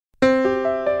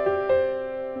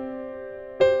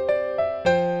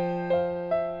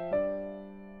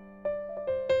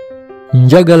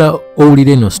Njagala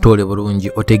owulire no story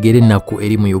bulungi otegere ennaku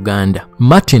eri mu Uganda.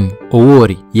 Martin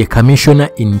Owor ye Commissioner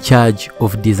in charge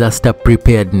of Disaster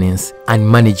Preparedness and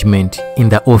Management in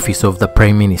the Office of the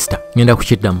Prime Minister. Ngenda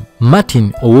kukiddamu.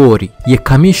 Martin Owor ye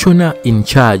Commissioner in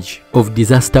charge of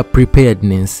Disaster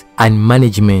Preparedness and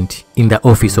Management in the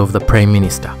Office of the Prime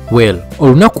Minister. Well,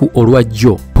 olunaku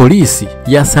olwajjo poliisi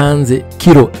yasanze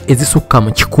kilo ezisukka mu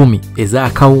 100 eza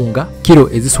kawunga, kilo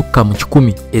ezisukka mu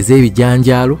 100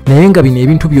 ez'ebijanjaalo, naye nga bino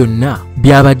ebintu byonna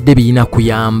byabadde birina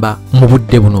kuyamba mu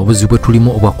budde buno obuzibu bwe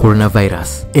tulimu obwa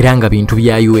coronavirus, era nga bintu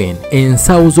bya UN.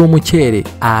 Ensawo z'omuceere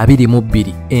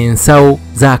 22, ensawo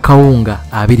za kawunga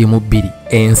 22,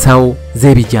 ensawo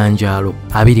z'ebijanjaalo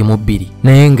 22,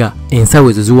 naye nga ensawo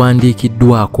ezo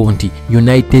ziwandiikiddwako nti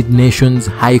United Nations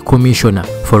High Commissioner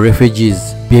for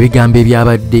Refugees, bye bigambo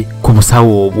ebyabadde ku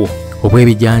busawo obwo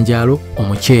obw'ebijanjaalo,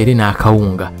 omuceere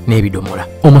n'akawunga n'ebidomola.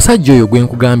 Omusajja oyo gwe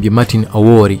nkugambye Martin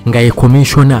Owor nga ye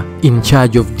Commissioner in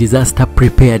charge of Disaster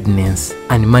Preparedness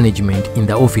and Management in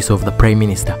the Office of the Prime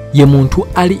Minister. Ye muntu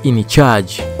ali in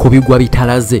charge ku bigwa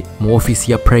bitalaze mu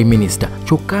office ya Prime Minister.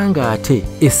 Kyokka nga ate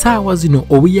essaawa zino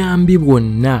obuyambi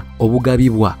bwonna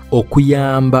obugabibwa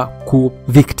okuyamba ku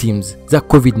victims za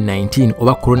COVID-19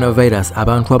 oba coronavirus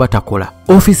abantu abatakola,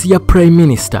 office ya Prime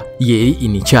Minister yeri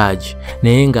in charge,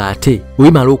 naye nga ate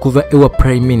wimala okuva ewa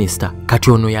Prime Minister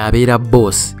kati ono yabeera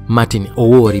boss Martin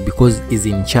Owor because is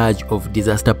in charge of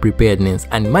Disaster Preparedness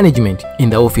and Management in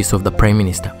the Office of the Prime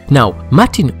Minister. Now,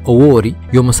 Martin Owor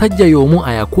y'omusajja y'omu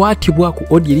ayakwatibwa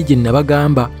ku audio gye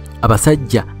nabagamba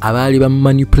abasajja abaali ba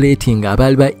manipulating,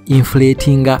 abaali ba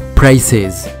inflating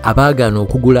prices, abaagana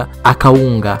okugula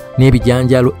akawunga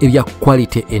n'ebijanjaalo ebya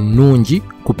quality ennungi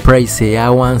ku price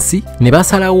eya wansi, ne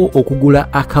basalawo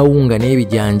okugula akawunga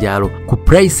n'ebijanjaalo ku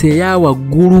price eya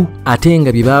waggulu ate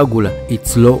nga bibagula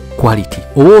it's low quality.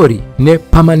 Owor ne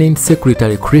Permanent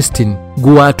Secretary Christine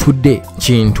Guwatudde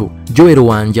Kintu, Joel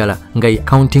Wanjala nga ye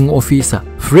Accounting Officer,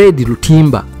 Fred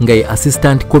Lutimba nga ye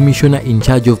Assistant Commissioner in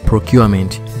charge of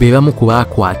Procurement be bamu ku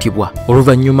baakwatibwa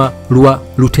oluvannyuma lwa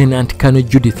Lt.Col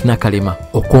Edith Nakalema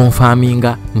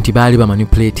okonfaminga nti baali ba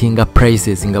manipulating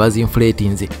prices nga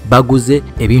bazinflatinze, baguze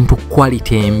ebintu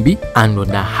quality embi and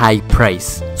on a high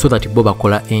price so that bo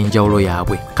bakola enjawulo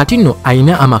yaabwe. Kati nno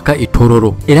ayina amaka e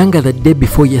Tororo, era nga the day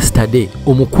before yesterday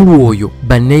omukulu oyo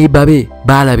baneiba be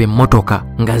baalaba emmotoka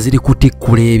nga ziri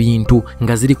kutikkula ebintu,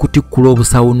 nga ziri kutikkula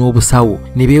obusawo n'obusawo,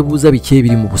 ne beebuuza biki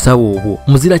ebiri mu busawo obwo.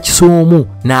 Muzira kisoomu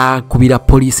n'akubira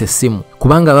poliisi essimu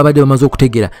kubanga babadde bamaze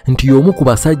okutegera nti y'omu ku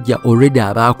basajja already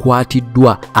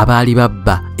abaakwatiddwa abaali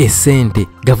babba essente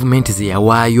gavumenti ze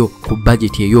yawaayo ku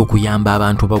budget ey'okuyamba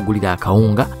abantu bagulira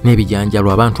akawunga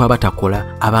n'ebijanjalo, abantu abatakola,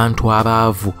 abantu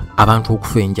abaavu, abantu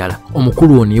okufa enjala.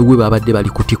 Omukulu ono yewe babadde bali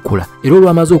kutikkula, era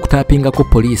olwamaze okutaapingako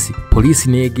poliisi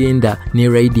n'egenda ne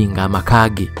raiding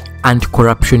amakaage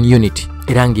Anti-Corruption Unit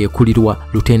era ng'ekulirwa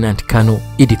Lt.Col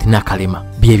Edith Nakalema.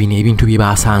 Bye bino ebintu bye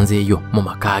baasanzeeyo mu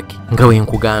makaage nga we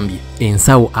nkugambye,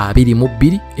 ensawo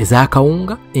 22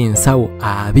 ez'akawunga, ensawo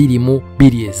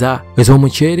 22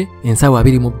 ez'omuceere, ensawo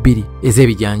 22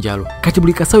 ez'ebijanjalo. Kati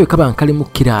buli kasawo kaba nkalimu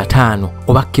kilo 5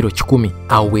 oba kilo 10,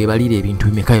 awo weebalira ebintu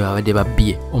bimeka bye babadde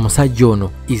babbye. Omusajja ono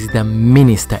is the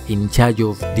Minister in charge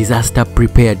of Disaster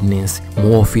Preparedness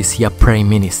mu office ya Prime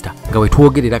Minister. Nga we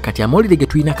twogerera kati amawulire ge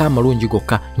tulinako amalungi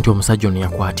gokka nti omusajja ono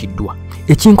yakwatiddwa.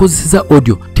 Ekinkozeseza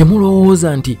audio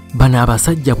temulowooza nti bano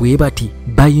abasajja bwe bati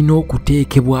balina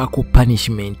okuteekebwako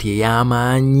punishment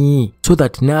ey'amaanyi so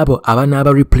that nabo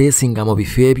abanaaba replacing mu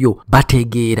bifo ebyo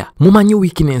bategeera. Mumanyi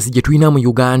weakness gye tulina mu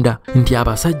Uganda nti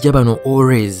abasajja bano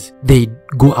always they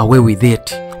go away with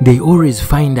it. They always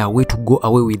find a way to go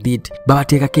away with it.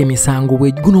 Babateekako emisango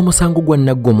bwe guno omusango gwa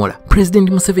Naggomola. President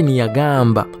Museveni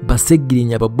yagamba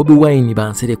basegirinya ba Bobi Wine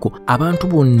bansereko abantu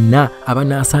bonna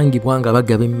abanaasangibwa nga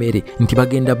bagaba emmere nti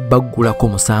bagenda baggulako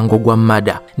omusango gwa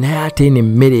mada. Naye ate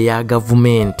n'emmere ya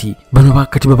gavumenti bano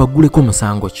bakati babaguleko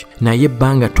omusango ki? Naye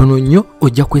ebbanga tono nnyo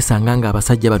ojja kwesanga nga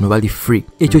abasajja bano bali free.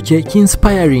 Ekyo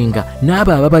kyekinspiringa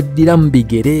n'abo ababaddira mu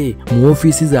bigere mu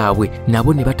ofiisi zaabwe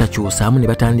nabo ne batakyusaamu ne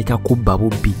batandika kubba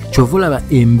bubbi. Kyovulaba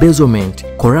embezzlement,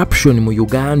 corruption mu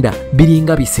Uganda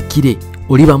biringa bisikire.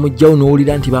 Oli bamujjawo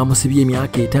n'owulira nti bamusibye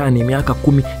emyaka 5, emyaka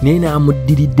 10, naye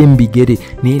n'amuddiridde mu bigere,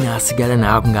 naye n'asigala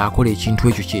ng'akola ekintu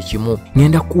ekyo kyekimu.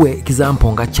 Ngenda kuwa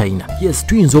example nga China. Yes,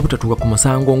 tuyinza obutatuuka ku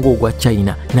musango ng'ogwa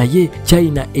China, naye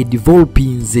China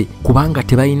edevelopinze kubanga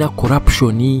tebalina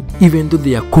corruption even though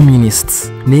they are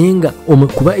communists. Naye nga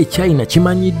kuba China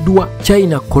kimanyiddwa,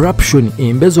 China corruption,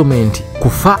 embezzlement,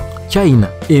 kufa China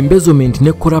embezzlement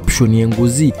ne corruption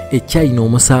enguzi China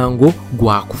omusango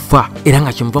gwa kufa era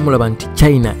nga kyemuva mulaba nti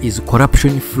China is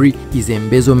corruption free, is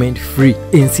embezzlement free.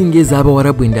 Ensinga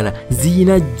ez'abawarabu endala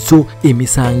ziyina zo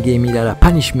emisango emirala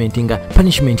punishment nga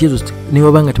punishment ezo ne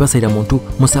wabanga tebasalira muntu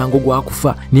musango gwa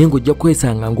kufa naye ng'ojja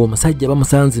kwesanga ng'omusajja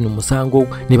bamusanze no musango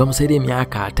ne bamusalira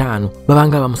emyaka 5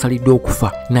 babanga bamusalidde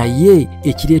okufa. Naye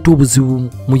ekireeta obuzibu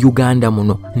mu Uganda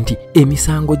muno nti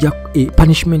emisango gya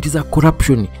punishment za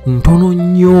corruption ntono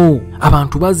nnyo,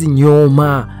 abantu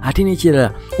bazinyooma. Ate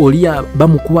n'ekirala oli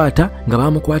bamukwata nga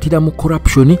bamukwatira mu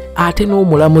corruption ate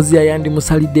n'omulamuzi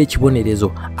ayandimusalidde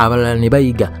ekibonerezo abalala ne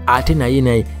bayiga ate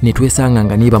naye ne twesanga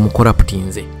nga niba mu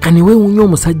corruptinze. Kani weewunya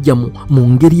omusajja mu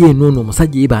ngeri eno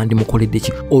omusajja ye bandimukoledde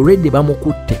ki? Already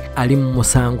bamukutte ali mu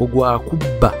musango gwa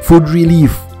kubba food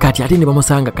relief. Kati ate ne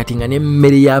bamusanga kati nga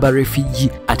n'emmere y'aba refugee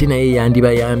ate naye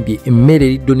yandibayambye emmere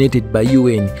eri donated by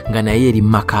UN nga naye eri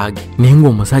makage. Naye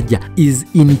ng'omusajja is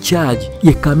in charge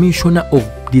ye commissioner of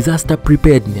disaster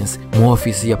preparedness mu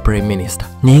office ya prime minister.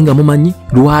 Naye nga mumanyi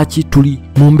lwaki tuli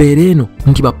mu mbeera eno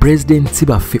nti ba presidents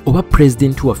baffe oba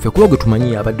president waffe kuba gwe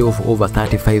tumanyi abadde over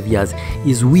 35 years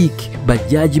is weak,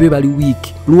 bajjaji be bali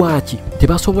weak. Lwaki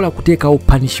tebasobola kuteekawo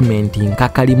punishment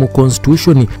nkakali mu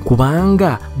constitution?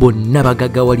 Kubanga bonna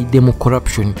bagagawalidde mu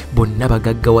corruption, bonna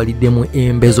bagagawalidde mu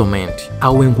embezzlement.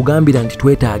 Awo nkugambira nti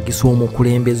twetaagisa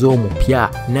omukulembeze omupya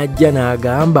najja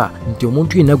n'agamba nti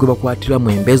omuntu yenna gwe bakwatira mu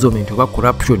embezzlement oba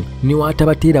corruption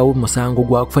niwatabateerawo musango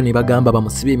gwa kufa ne bagamba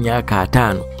bamusibe emyaka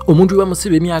 5. Omuntu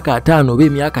bamusibe emyaka 5 oba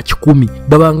emyaka 10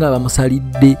 babanga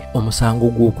bamusalidde omusango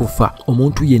gw'okufa.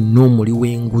 Omuntu yenna omuli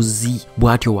w'enguzi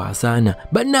bw'atyo waasaana.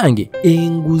 Bannange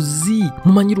enguzi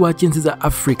mumanyi lwaki ensi za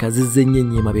Africa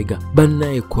zizzenyenye emabega?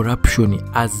 Bannaye corruption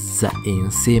azza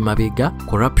ensi emabega,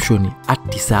 corruption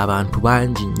attisa abantu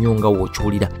bangi nnyo nga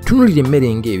w'okiwulira. Tunulira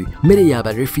emmere ng'ebyo, mmere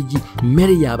y'aba refugee,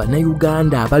 mmere y'aba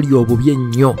Uganda abali obubi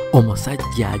ennyo.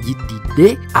 Omusajja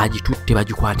agiddidde agitutte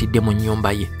bagikwatidde mu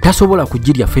nnyumba ye, tasobola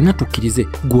kugirya. Ffenna tukkirize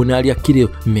gw'onaalya kiro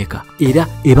mmeka era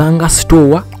ebanga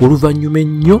store oluvannyuma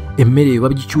ennyo emmere eyo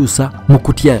bagikyusa mu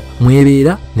kutya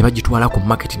mwebeera ne bagitwala ku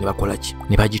market ne bakola ki?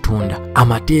 Ne bagitunda.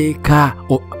 Amateeka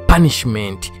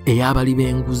punishment ey'abali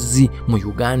b'enguzi mu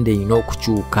Uganda erina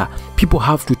okukyuka. People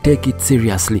have to take it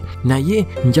seriously. Naye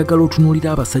njagala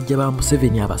otunuulira abasajja ba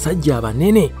Museveni, abasajja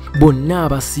abanene bonna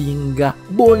abasinga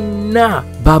bonna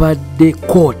babadde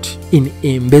court in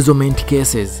embezzlement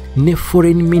cases. Ne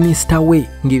foreign minister we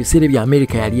ng'ebiseera bya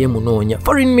America yali emunoonya,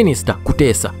 foreign minister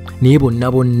Kuteesa, naye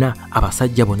bonna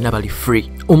abasajja bonna bali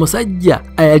free. Omusajja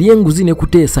ayali enguzi ne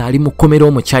Kuteesa ali mu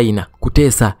kkomera mu China.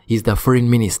 Kuteesa is the foreign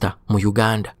minister mu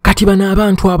Uganda. Kati bano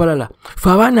abantu abalala fe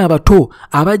abaana abato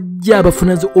abajja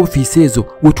abafuna zo office ezo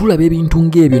wetulaba ebintu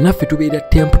ng'ebyo naffe tubeera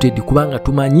tempted kubanga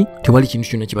tumanyi tewali kintu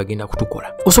kyonna kibagenda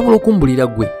kutukola. Osobola okumbulira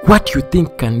gwe what you think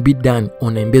can be done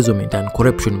on embezzlement and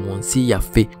corruption mu nsi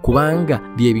yaffe kubanga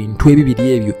bye bintu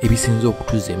ebibiri ebyo ebisinza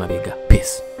okutuzza emabega.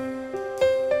 Peace.